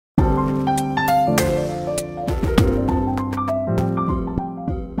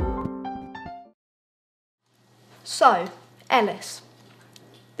So, Ellis,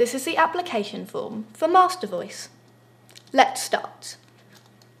 this is the application form for Master Voice. Let's start.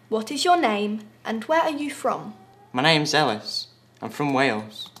 What is your name and where are you from? My name's Ellis. I'm from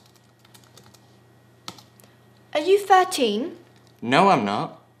Wales. Are you 13? No, I'm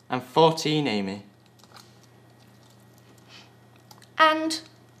not. I'm 14, Amy. And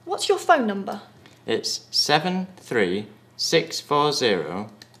what's your phone number? It's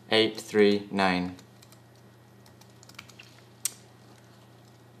 73640-839.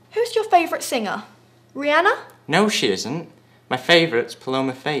 Who's your favourite singer? Rihanna? No, she isn't. My favourite's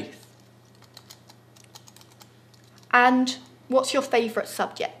Paloma Faith. And what's your favourite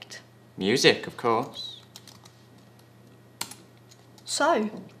subject? Music, of course. So,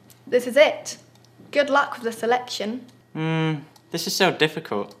 this is it. Good luck with the selection. This is so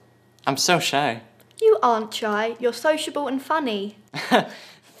difficult. I'm so shy. You aren't shy, you're sociable and funny.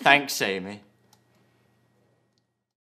 Thanks, Amy.